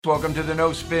Welcome to the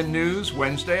No Spin News,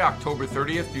 Wednesday, October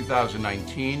 30th,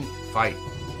 2019. Fight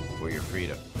for your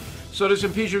freedom. So this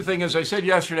impeachment thing, as I said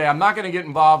yesterday, I'm not going to get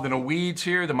involved in the weeds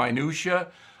here, the minutia.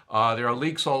 There are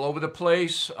leaks all over the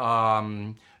place.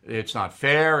 It's not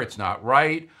fair. It's not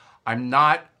right. I'm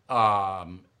not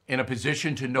in a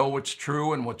position to know what's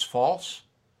true and what's false.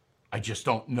 I just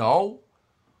don't know.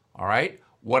 All right?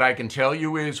 What I can tell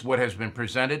you is what has been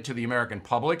presented to the American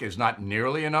public is not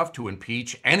nearly enough to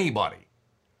impeach anybody.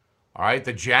 All right,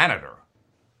 the janitor.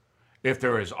 If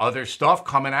there is other stuff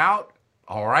coming out,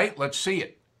 all right, let's see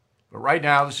it. But right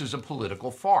now, this is a political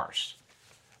farce.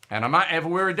 And I'm not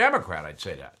everywhere a Democrat, I'd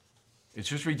say that. It's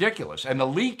just ridiculous. And the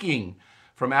leaking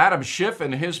from Adam Schiff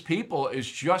and his people is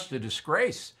just a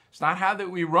disgrace. It's not how that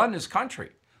we run this country.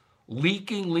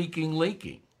 Leaking.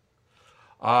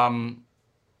 I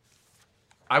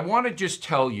want to just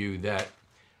tell you that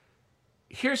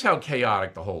here's how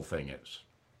chaotic the whole thing is.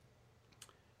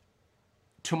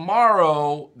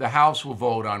 Tomorrow, the House will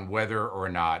vote on whether or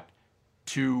not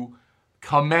to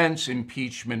commence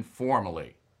impeachment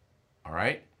formally, all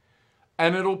right?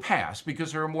 And it'll pass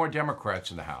because there are more Democrats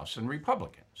in the House than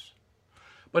Republicans.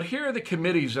 But here are the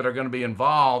committees that are going to be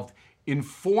involved in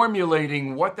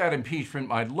formulating what that impeachment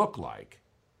might look like,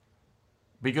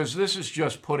 because this is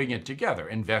just putting it together,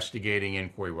 investigating,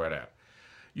 inquiry, whatever.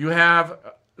 You have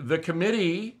the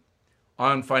Committee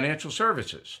on Financial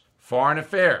Services, Foreign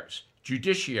Affairs,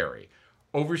 Judiciary,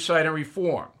 Oversight and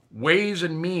Reform, Ways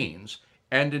and Means,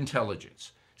 and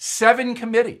Intelligence. 7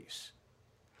 committees.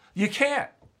 You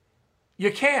can't.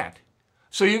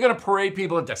 So you're going to parade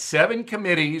people into 7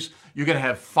 committees. You're going to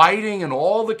have fighting in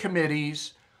all the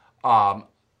committees,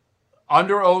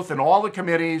 under oath in all the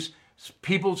committees.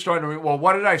 People starting to, well,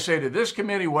 what did I say to this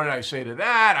committee? What did I say to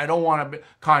that? I don't want to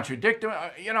contradict them.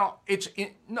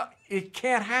 It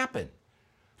can't happen.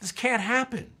 This can't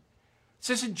happen.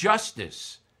 This isn't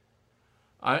justice.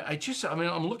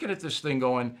 I'm looking at this thing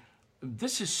going,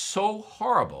 this is so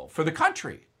horrible for the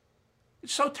country.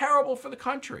 It's so terrible for the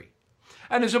country.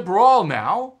 And there's a brawl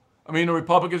now. I mean, the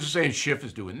Republicans are saying Schiff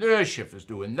is doing this, Schiff is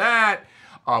doing that.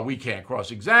 We can't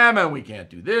cross-examine. We can't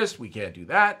do this. We can't do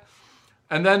that.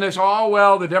 And then there's,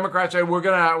 the Democrats say, we're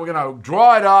gonna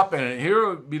draw it up, and here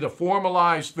will be the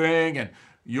formalized thing, and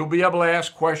you'll be able to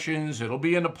ask questions. It'll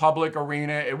be in the public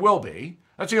arena. It will be.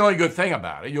 That's the only good thing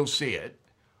about it. You'll see it.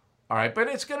 All right, but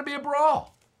it's going to be a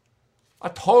brawl. A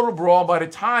total brawl by the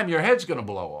time your head's going to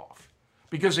blow off.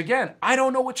 Because again, I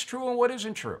don't know what's true and what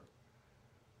isn't true.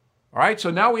 All right,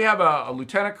 so now we have a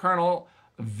Lieutenant Colonel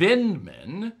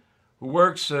Vindman, who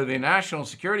works the National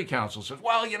Security Council, says,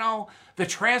 the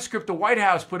transcript the White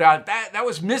House put out, that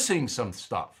was missing some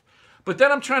stuff. But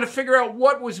then I'm trying to figure out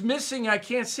what was missing. I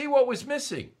can't see what was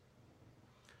missing.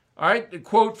 All right, the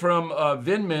quote from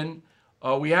Vindman,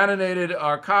 we annotated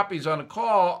our copies on the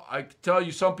call. I can tell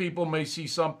you some people may see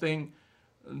something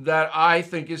that I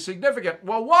think is significant.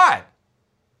 Well, what?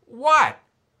 What?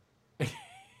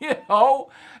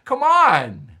 Come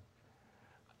on.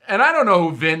 And I don't know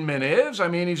who Vindman is. I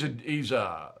mean, he's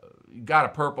got a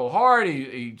Purple Heart.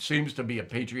 He seems to be a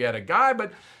patriotic guy,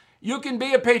 but you can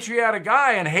be a patriotic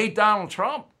guy and hate Donald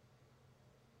Trump.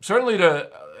 Certainly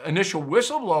the initial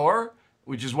whistleblower,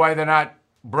 which is why they're not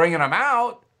bringing him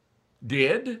out,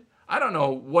 did. I don't know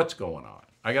what's going on,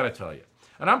 I got to tell you.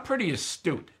 And I'm pretty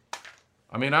astute.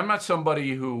 I mean, I'm not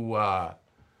somebody who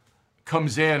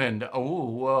comes in and,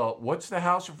 what's the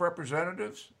House of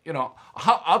Representatives?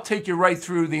 I'll take you right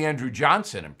through the Andrew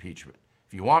Johnson impeachment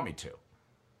if you want me to.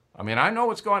 I mean, I know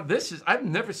what's going on. I've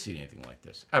never seen anything like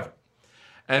this, ever.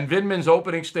 And Vindman's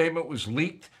opening statement was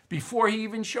leaked before he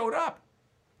even showed up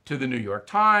to the New York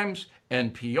Times,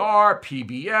 NPR,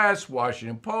 PBS,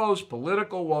 Washington Post,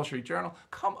 Political, Wall Street Journal.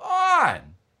 Come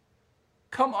on.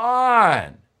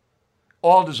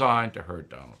 All designed to hurt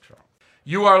Donald Trump.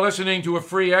 You are listening to a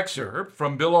free excerpt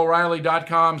from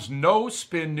BillO'Reilly.com's No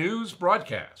Spin News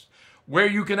broadcast, where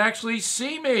you can actually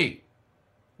see me.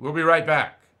 We'll be right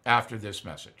back after this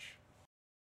message.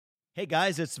 Hey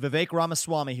guys, it's Vivek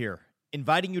Ramaswamy here,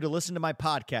 inviting you to listen to my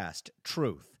podcast,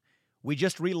 Truth. We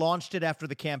just relaunched it after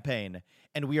the campaign,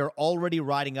 and we are already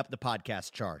riding up the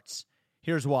podcast charts.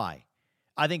 Here's why.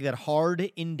 I think that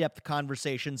hard, in-depth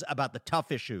conversations about the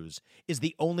tough issues is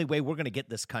the only way we're going to get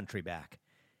this country back.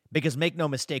 Because make no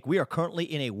mistake, we are currently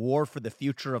in a war for the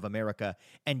future of America,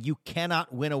 and you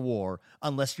cannot win a war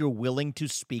unless you're willing to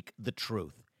speak the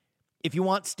truth. If you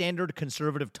want standard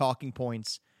conservative talking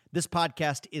points, this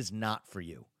podcast is not for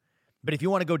you. But if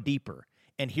you want to go deeper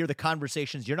and hear the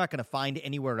conversations you're not going to find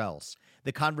anywhere else,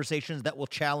 the conversations that will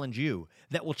challenge you,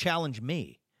 that will challenge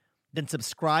me, then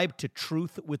subscribe to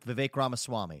Truth with Vivek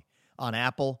Ramaswamy on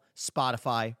Apple,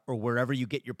 Spotify, or wherever you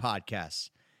get your podcasts.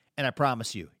 And I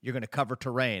promise you, you're going to cover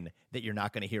terrain that you're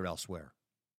not going to hear elsewhere.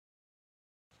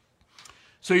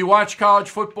 So you watch college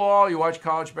football, you watch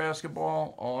college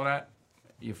basketball, all of that.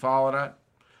 You follow that?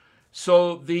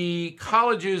 So the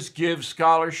colleges give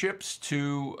scholarships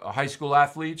to high school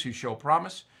athletes who show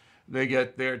promise. They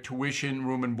get their tuition,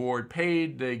 room and board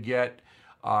paid. They get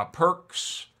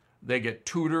perks. They get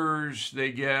tutors.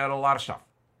 They get a lot of stuff.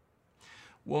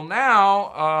 Well,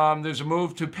 now there's a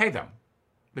move to pay them,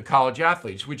 the college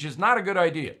athletes, which is not a good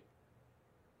idea.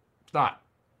 It's not.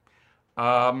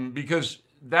 Because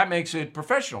that makes it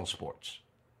professional sports,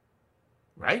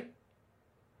 right?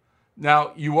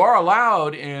 Now, you are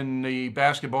allowed in the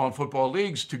basketball and football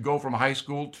leagues to go from high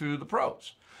school to the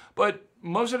pros. But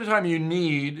most of the time, you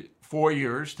need 4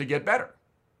 years to get better.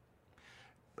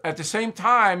 At the same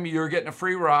time, you're getting a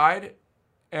free ride,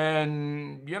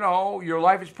 and, you know, your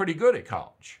life is pretty good at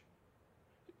college.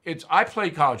 I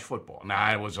played college football. Now,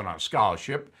 I wasn't on a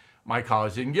scholarship. My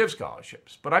college didn't give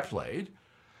scholarships, but I played.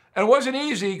 And it wasn't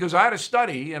easy because I had to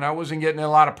study, and I wasn't getting a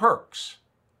lot of perks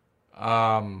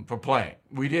for playing.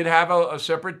 We did have a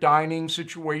separate dining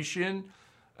situation,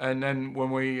 and then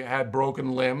when we had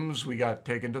broken limbs, we got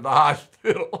taken to the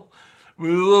hospital. It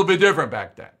was a little bit different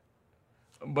back then.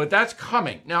 But that's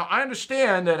coming. Now, I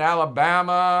understand that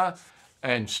Alabama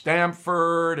and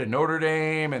Stanford and Notre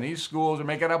Dame and these schools are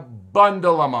making a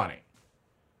bundle of money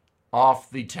off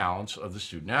the talents of the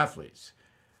student athletes.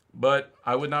 But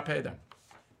I would not pay them.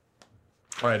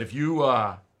 All right, if you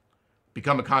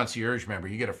become a concierge member,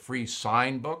 you get a free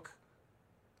sign book,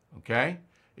 okay?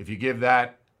 If you give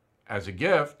that as a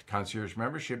gift, concierge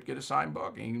membership, get a signed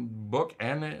book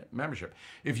and a membership.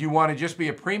 If you want to just be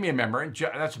a premium member, and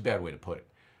that's a bad way to put it.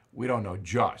 We don't know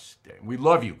just. We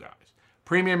love you guys.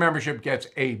 Premium membership gets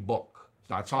a book. It's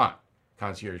not signed.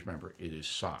 Concierge member, it is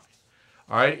signed.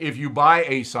 All right, if you buy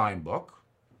a signed book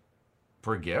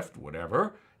for a gift,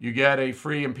 whatever, you get a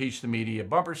free Impeach the Media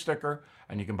bumper sticker,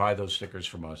 and you can buy those stickers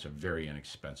from us at very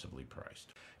inexpensively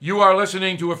priced. You are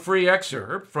listening to a free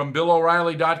excerpt from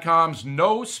BillO'Reilly.com's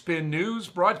No Spin News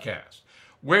broadcast,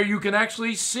 where you can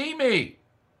actually see me.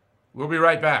 We'll be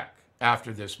right back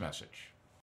after this message.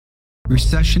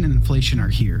 Recession and inflation are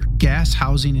here. Gas,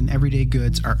 housing, and everyday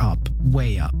goods are up,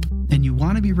 way up. And you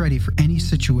want to be ready for any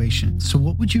situation. So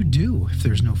what would you do if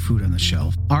there's no food on the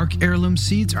shelf? ARC Heirloom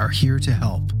Seeds are here to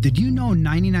help. Did you know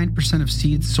 99% of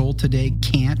seeds sold today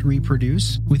can't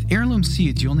reproduce? With Heirloom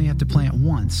Seeds, you only have to plant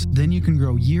once. Then you can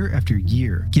grow year after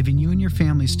year, giving you and your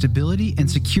family stability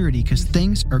and security because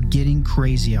things are getting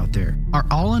crazy out there. Our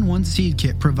all-in-one seed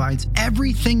kit provides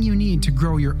everything you need to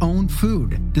grow your own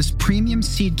food. This premium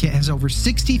seed kit has over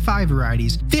 65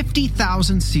 varieties,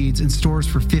 50,000 seeds in stores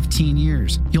for 15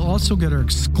 years. You'll also get our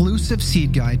exclusive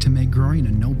seed guide to make growing a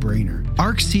no-brainer.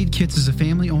 ARC Seed Kits is a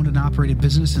family-owned and operated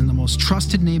business and the most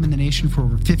trusted name in the nation for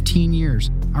over 15 years.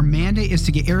 Our mandate is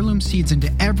to get heirloom seeds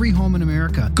into every home in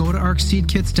America. Go to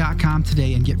arcseedkits.com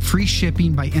today and get free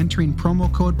shipping by entering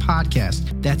promo code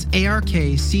podcast. That's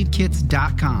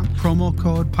ARKseedkits.com, promo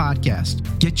code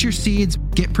podcast. Get your seeds,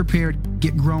 get prepared,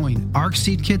 get growing.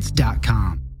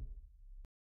 arcseedkits.com.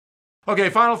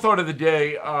 Okay, final thought of the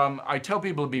day. I tell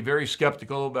people to be very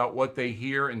skeptical about what they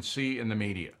hear and see in the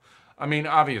media. I mean,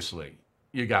 obviously,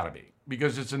 you got to be,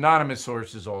 because it's anonymous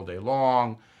sources all day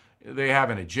long. They have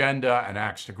an agenda, an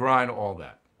axe to grind, all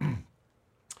that.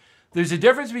 There's a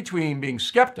difference between being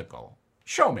skeptical.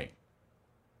 Show me.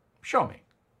 Show me.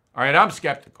 All right, I'm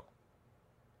skeptical.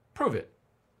 Prove it.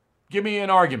 Give me an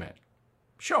argument.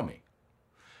 Show me.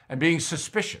 And being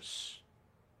suspicious.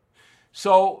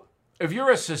 So, if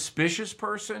you're a suspicious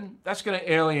person, that's going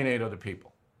to alienate other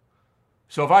people.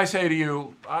 So if I say to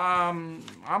you, I'm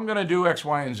going to do X,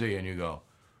 Y, and Z, and you go,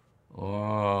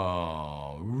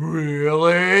 oh,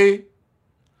 really?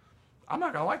 I'm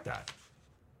not going to like that,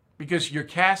 because you're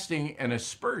casting an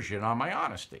aspersion on my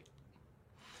honesty.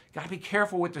 Got to be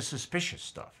careful with the suspicious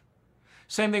stuff.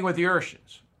 Same thing with the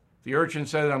urchins. The urchin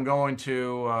says, I'm going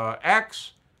to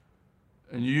X,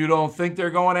 and you don't think they're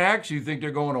going to X, you think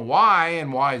they're going to Y,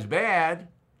 and Y is bad,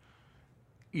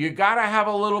 you got to have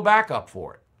a little backup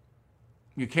for it.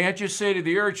 You can't just say to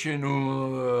the urchin,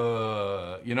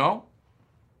 you know?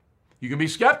 You can be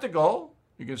skeptical.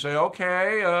 You can say,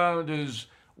 okay, does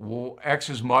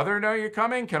X's mother know you're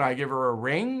coming? Can I give her a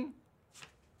ring?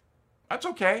 That's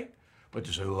okay. But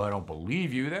to say, I don't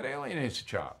believe you, that alienates the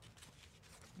child.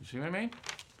 You see what I mean?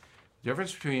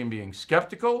 Difference between being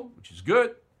skeptical, which is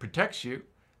good, protects you,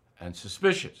 and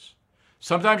suspicious.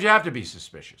 Sometimes you have to be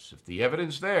suspicious. If the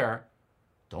evidence there,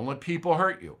 don't let people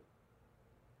hurt you.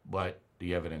 But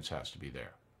the evidence has to be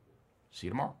there. See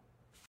you tomorrow.